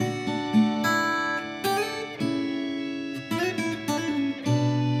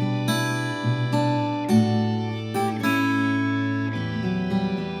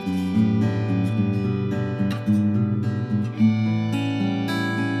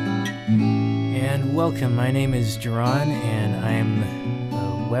and welcome. My name is Jaron, and I'm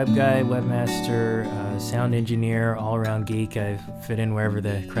a web guy, webmaster, sound engineer, all-around geek. I fit in wherever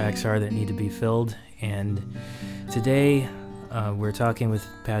the cracks are that need to be filled. And today we're talking with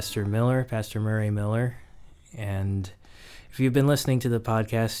Pastor Murray Miller. And if you've been listening to the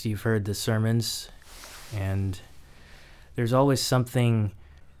podcast, you've heard the sermons. And there's always something,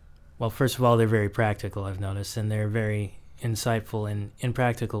 well, first of all, they're very practical, I've noticed, and they're very insightful in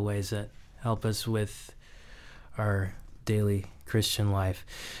practical ways that help us with our daily Christian life.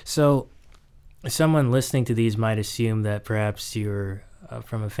 So someone listening to these might assume that perhaps you're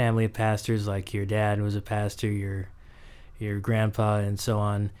from a family of pastors, like your dad was a pastor, your grandpa, and so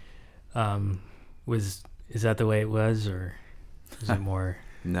on. Is that the way it was, or is it more?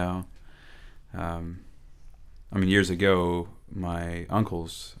 No. Years ago, my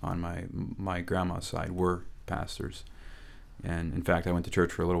uncles on my grandma's side were pastors. And in fact, I went to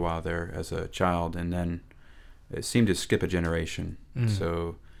church for a little while there as a child, and then it seemed to skip a generation.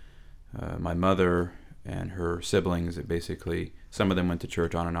 So my mother and her siblings, basically, some of them went to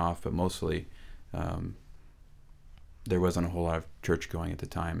church on and off, but mostly there wasn't a whole lot of church going at the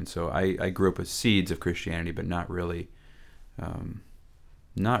time. And so I grew up with seeds of Christianity, but not really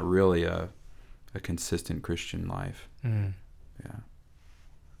a consistent Christian life. Yeah.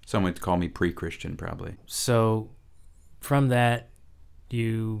 Some would call me pre-Christian, probably. So from that,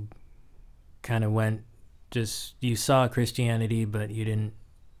 you kind of you saw Christianity, but you didn't,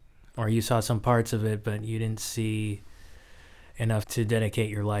 or you saw some parts of it, but you didn't see enough to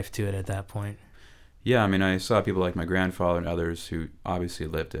dedicate your life to it at that point. Yeah, I saw people like my grandfather and others who obviously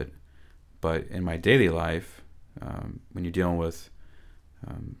lived it. But in my daily life, when you're dealing with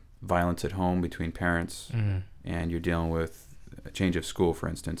violence at home between parents, and you're dealing with a change of school, for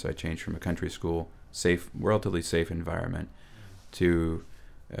instance, I changed from a country school, relatively safe environment, to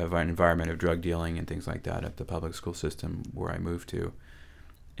an environment of drug dealing and things like that at the public school system where I moved to,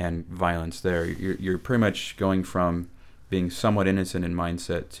 and violence there. You're pretty much going from being somewhat innocent in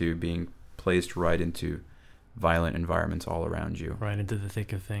mindset to being placed right into violent environments all around you. Right into the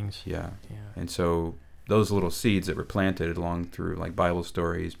thick of things. Yeah. And so those little seeds that were planted along through like Bible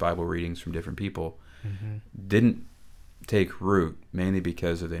stories, Bible readings from different people, didn't take root, mainly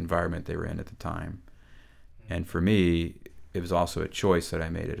because of the environment they were in at the time. And for me, it was also a choice that I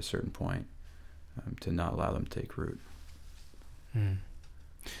made at a certain point to not allow them to take root.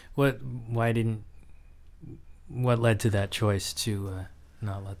 What led to that choice to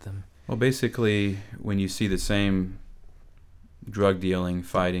not let them? Well, basically, when you see the same drug dealing,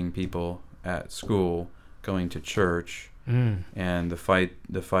 fighting people at school going to church, and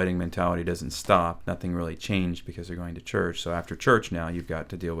the fighting mentality doesn't stop, nothing really changed because they're going to church. So after church now, you've got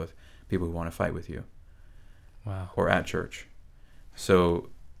to deal with people who want to fight with you. Wow. Or at church. So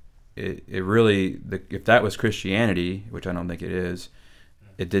it really, if that was Christianity, which I don't think it is,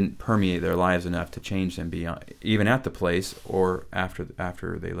 it didn't permeate their lives enough to change them beyond, even at the place or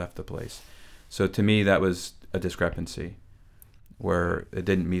after they left the place. So to me, that was a discrepancy where it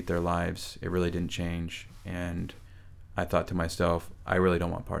didn't meet their lives. It really didn't change. And I thought to myself, I really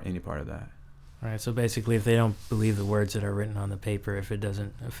don't want any part of that. Right. So basically, if they don't believe the words that are written on the paper, if it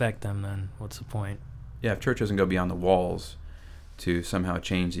doesn't affect them, then what's the point? Yeah, if church doesn't go beyond the walls to somehow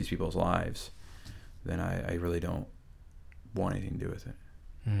change these people's lives, then I really don't want anything to do with it.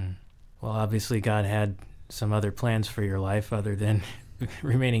 Well, obviously, God had some other plans for your life other than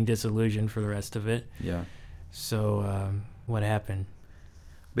remaining disillusioned for the rest of it. Yeah. So what happened?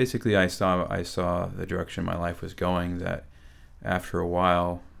 Basically, I saw the direction my life was going, that after a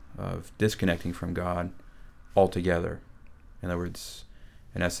while of disconnecting from God altogether, in other words,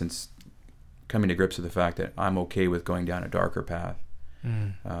 in essence, coming to grips with the fact that I'm okay with going down a darker path.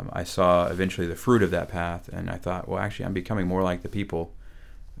 I saw eventually the fruit of that path, and I thought, well, actually, I'm becoming more like the people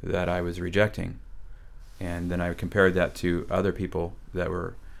that I was rejecting. And then I compared that to other people that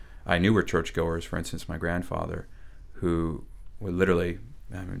I knew were churchgoers, for instance, my grandfather, who would literally,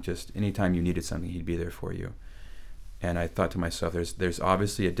 just anytime you needed something, he'd be there for you. And I thought to myself, there's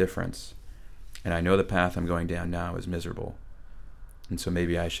obviously a difference, and I know the path I'm going down now is miserable. And so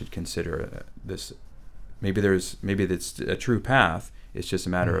maybe I should consider this. Maybe it's a true path. It's just a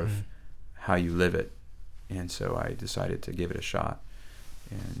matter of how you live it. And so I decided to give it a shot.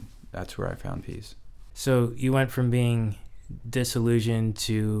 And that's where I found peace. So you went from being disillusioned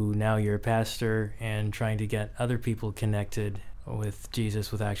to now you're a pastor and trying to get other people connected with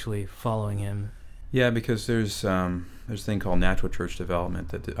Jesus, with actually following him. Yeah, because there's a thing called natural church development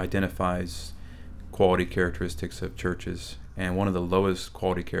that identifies quality characteristics of churches. And one of the lowest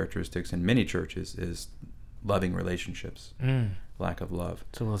quality characteristics in many churches is loving relationships, lack of love.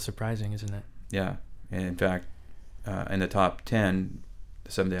 It's a little surprising, isn't it? Yeah, and in fact, in the top 10,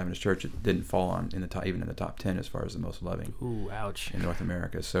 the Seventh-day Adventist Church didn't fall on in the top, even in the top 10 as far as the most loving. Ooh, ouch. In North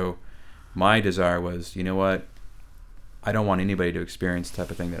America. So my desire was, you know what? I don't want anybody to experience the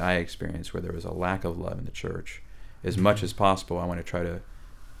type of thing that I experienced, where there was a lack of love in the church. As much as possible, I want to try to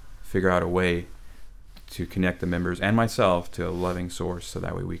figure out a way to connect the members and myself to a loving source, so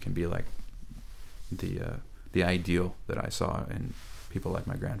that way we can be like the ideal that I saw in people like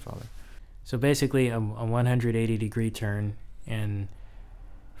my grandfather. So basically a 180-degree turn, and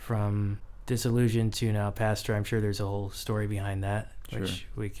from disillusioned to now pastor. I'm sure there's a whole story behind that, which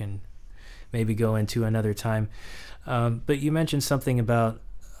we can maybe go into another time. But you mentioned something about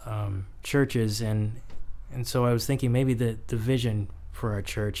churches, and so I was thinking maybe the vision for our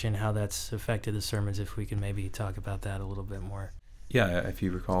church and how that's affected the sermons, if we can maybe talk about that a little bit more. Yeah, if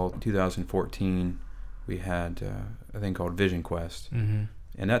you recall, 2014, we had a thing called Vision Quest. Mm-hmm.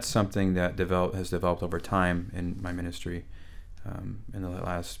 And that's something that has developed over time in my ministry. In the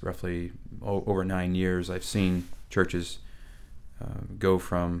last roughly over 9 years, I've seen churches go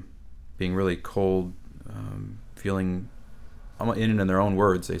from being really cold, feeling, in their own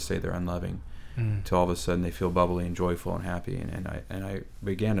words, they say they're unloving, to all of a sudden they feel bubbly and joyful and happy. And I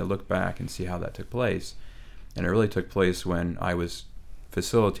began to look back and see how that took place. And it really took place when I was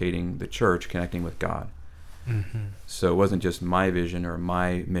facilitating the church connecting with God. Mm-hmm. So it wasn't just my vision or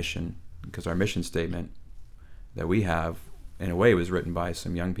my mission, because our mission statement that we have, in a way, was written by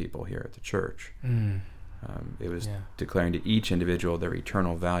some young people here at the church. It was declaring to each individual their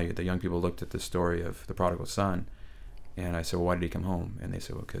eternal value. The young people looked at the story of the prodigal son, and I said, well, why did he come home? And they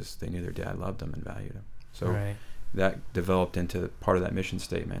said, well, because they knew their dad loved them and valued him. So that developed into part of that mission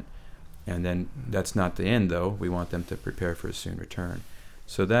statement. And then that's not the end, though. We want them to prepare for his soon return.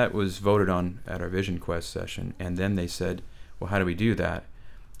 So that was voted on at our Vision Quest session. And then they said, well, how do we do that?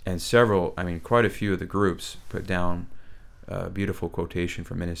 And quite a few of the groups put down a beautiful quotation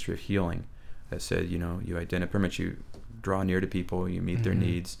from Ministry of Healing that said, you identify, pretty much you draw near to people, you meet their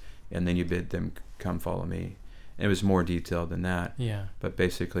needs, and then you bid them come follow me. And it was more detailed than that. Yeah. But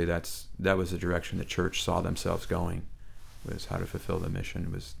basically that was the direction the church saw themselves going, was how to fulfill the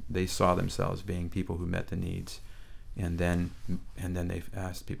mission. They saw themselves being people who met the needs, and then they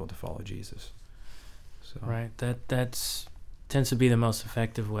asked people to follow Jesus. So right. That's tends to be the most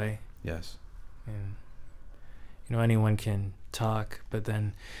effective way. Yes. And anyone can talk, but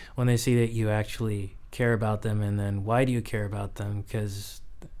then when they see that you actually care about them, and then why do you care about them? Because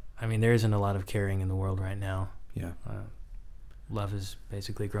there isn't a lot of caring in the world right now. Yeah. Love has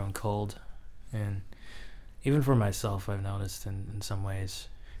basically grown cold, and even for myself, I've noticed in some ways,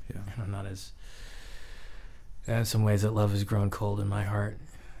 not as in some ways that love has grown cold in my heart,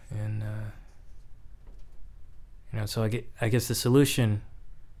 and so I guess the solution,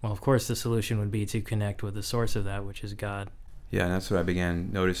 well, of course, the solution would be to connect with the source of that, which is God. Yeah, and that's what I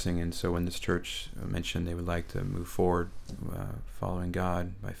began noticing. And so when this church mentioned they would like to move forward following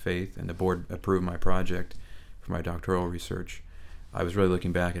God by faith, and the board approved my project for my doctoral research, I was really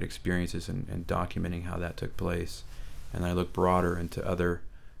looking back at experiences and documenting how that took place. And I looked broader into other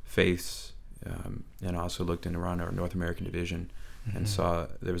faiths, and also looked around our North American division, and saw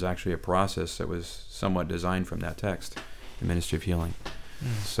there was actually a process that was somewhat designed from that text, the Ministry of Healing.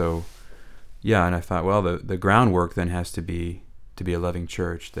 So, and I thought, well, the groundwork then has to be a loving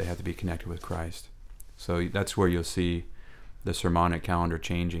church. They have to be connected with Christ. So that's where you'll see the sermonic calendar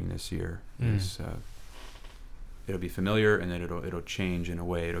changing this year. It'll be familiar, and then it'll change in a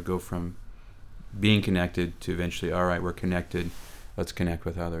way. It'll go from being connected to eventually, all right, we're connected, let's connect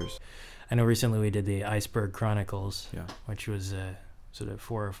with others. I know recently we did the Iceberg Chronicles, which was a sort of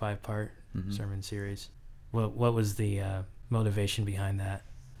 4 or 5 part sermon series. What was the motivation behind that?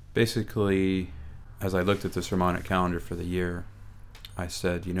 Basically, as I looked at the sermonic calendar for the year, I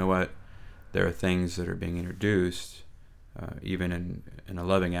said, you know what, there are things that are being introduced, even in a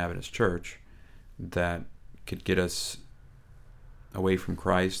loving Adventist church, that could get us away from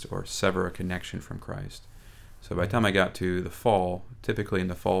Christ or sever a connection from Christ. So by the time I got to the fall, typically in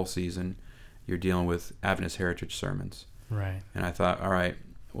the fall season, you're dealing with Adventist heritage sermons. Right. And I thought, all right,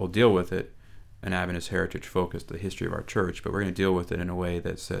 we'll deal with it, an Adventist heritage focused, the history of our church, but we're going to deal with it in a way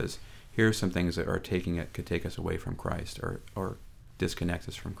that says, here's some things that could take us away from Christ or disconnect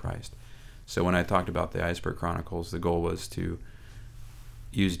us from Christ. So when I talked about the Iceberg Chronicles, the goal was to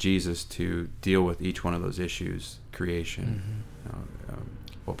use Jesus to deal with each one of those issues: creation,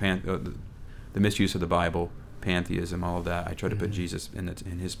 the misuse of the Bible, pantheism, all of that. I tried to put Jesus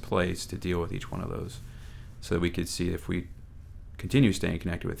in his place to deal with each one of those, so that we could see if we continue staying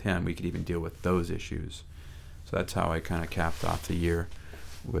connected with him, we could even deal with those issues. So that's how I kind of capped off the year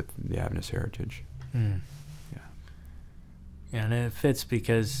with the Adventist heritage. Mm. Yeah. Yeah, and it fits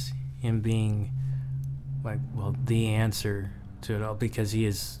because him being the answer to it all, because he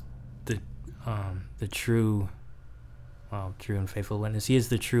is the true and faithful witness. He is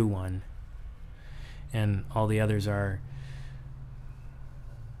the true one, and all the others are,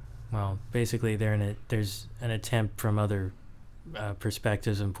 basically there's an attempt from other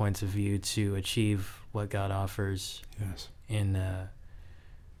perspectives and points of view to achieve what God offers. Yes. In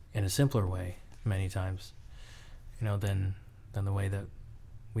a simpler way many times, than the way that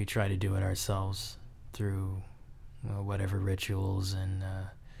we try to do it ourselves through whatever rituals and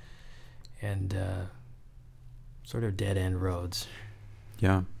sort of dead end roads.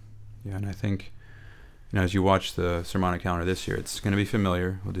 Yeah, and I think, as you watch the sermonic calendar this year, it's going to be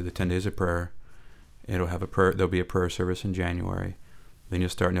familiar. We'll do the 10 days of prayer. It'll have there'll be a prayer service in January. Then you'll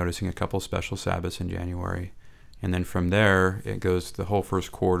start noticing a couple special Sabbaths in January. And then from there, it goes the whole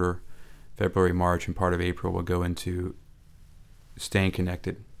first quarter, February, March, and part of April will go into staying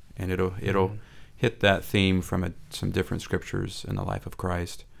connected. And it'll hit that theme from some different scriptures in the life of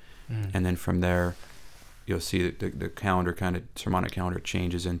Christ. And then from there, you'll see that the calendar sermonic calendar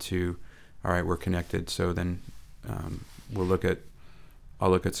changes into, all right, we're connected. So then I'll look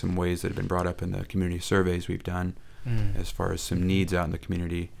at some ways that have been brought up in the community surveys we've done as far as some needs out in the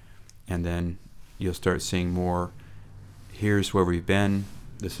community. And then you'll start seeing more, here's where we've been,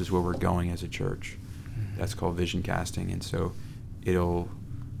 this is where we're going as a church. That's called vision casting. And so it'll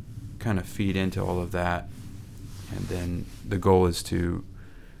kind of feed into all of that. And then the goal is to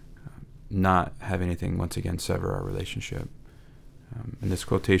not have anything, once again, sever our relationship. In this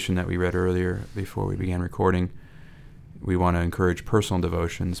quotation that we read earlier before we began recording, we want to encourage personal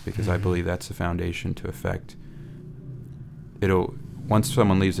devotions because I believe that's the foundation to effect. Once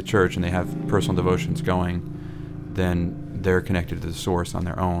someone leaves the church and they have personal devotions going, then they're connected to the source on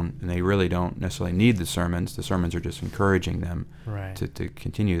their own, and they really don't necessarily need the sermons. The sermons are just encouraging them to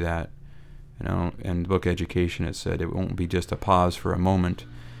continue that. In the book Education, it said it won't be just a pause for a moment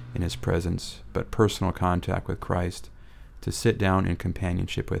in his presence, but personal contact with Christ, to sit down in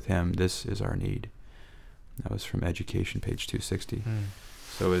companionship with him. This is our need. That was from Education, page 260.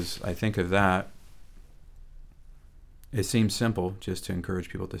 So as I think of that, it seems simple just to encourage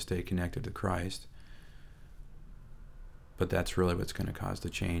people to stay connected to Christ, but that's really what's going to cause the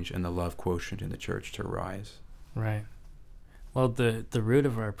change and the love quotient in the church to rise. Right. Well, the root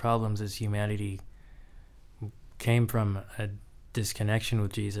of our problems as humanity came from a disconnection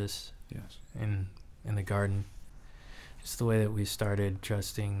with Jesus. Yes. In the garden. It's the way that we started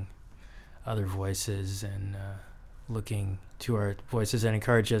trusting other voices and looking to our voices that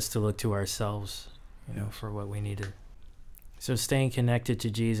encourage us to look to ourselves, for what we need to. So staying connected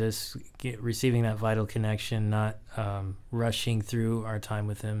to Jesus, receiving that vital connection, not rushing through our time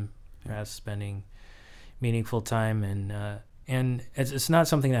with him, perhaps spending meaningful time, and it's not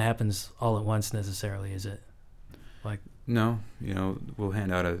something that happens all at once necessarily, is it? No, we'll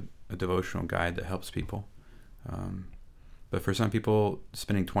hand out a devotional guide that helps people. But for some people,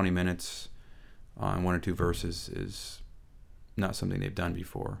 spending 20 minutes on one or two verses is not something they've done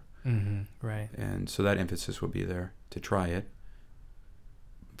before. Right. And so that emphasis will be there to try it.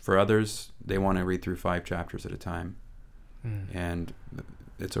 For others, they want to read through 5 chapters at a time. And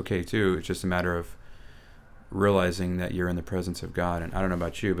it's okay too. It's just a matter of realizing that you're in the presence of God. And I don't know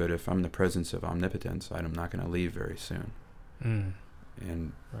about you, but if I'm in the presence of omnipotence, I'm not going to leave very soon.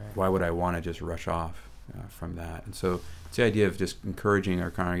 And why would I want to just rush off from that? And so it's the idea of just encouraging our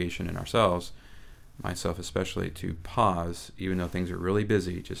congregation and ourselves, myself especially, to pause, even though things are really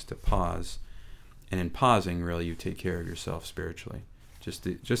busy, just to pause. And in pausing, really, you take care of yourself spiritually. Just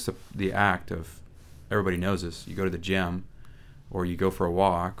the act of, everybody knows this, you go to the gym, or you go for a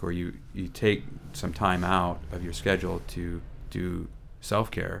walk, or you take some time out of your schedule to do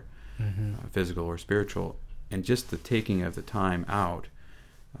self-care, physical or spiritual, and just the taking of the time out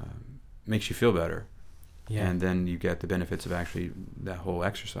makes you feel better. Yeah. And then you get the benefits of actually that whole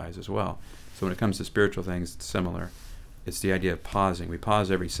exercise as well. So when it comes to spiritual things, it's similar. It's the idea of pausing. We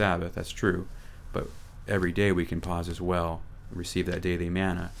pause every Sabbath, that's true, but every day we can pause as well, receive that daily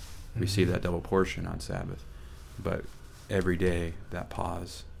manna, receive that double portion on Sabbath. But every day, that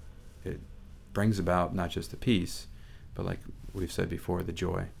pause, it brings about not just the peace, but like we've said before, the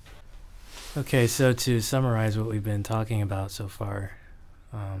joy. Okay, so to summarize what we've been talking about so far,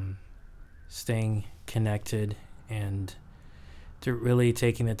 staying connected and to really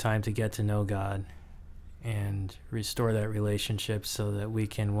taking the time to get to know God and restore that relationship so that we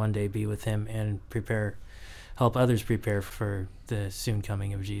can one day be with him and help others prepare for the soon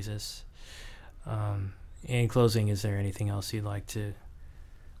coming of Jesus. In closing, is there anything else you'd like to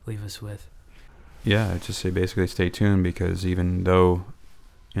leave us with? Yeah, I'd just say basically stay tuned, because even though,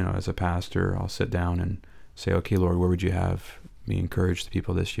 as a pastor, I'll sit down and say, okay, Lord, where would you have me encourage the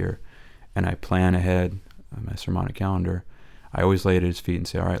people this year? And I plan ahead on my sermonic calendar. I always lay it at his feet and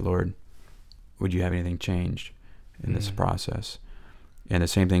say, all right, Lord, would you have anything changed in this process? And the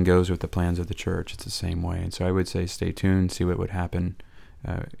same thing goes with the plans of the church. It's the same way. And so I would say stay tuned, see what would happen.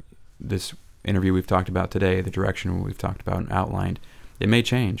 This interview we've talked about today, the direction we've talked about and outlined, it may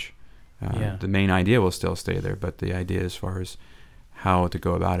change. The main idea will still stay there, but the idea as far as how to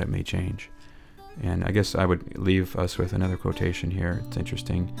go about it may change. And I guess I would leave us with another quotation here. It's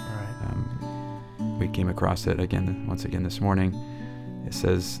interesting. All right. We came across it once again this morning. It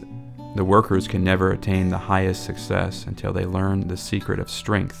says, the workers can never attain the highest success until they learn the secret of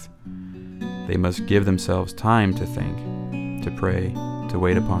strength. They must give themselves time to think, to pray, to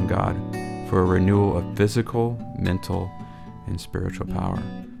wait upon God for a renewal of physical, mental, and spiritual power.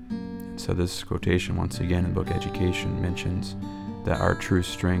 So this quotation, once again, in Book Education, mentions that our true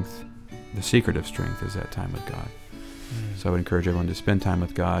strength, the secret of strength, is that time with God. So I would encourage everyone to spend time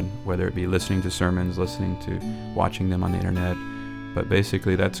with God, whether it be listening to sermons, watching them on the internet. But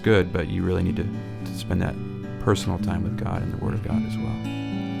basically that's good, but you really need to spend that personal time with God and the Word of God as well.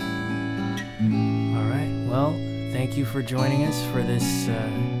 All right. Well, thank you for joining us for this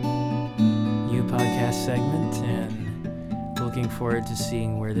new podcast segment, and looking forward to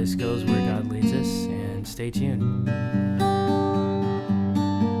seeing where this goes, where God leads us, and stay tuned.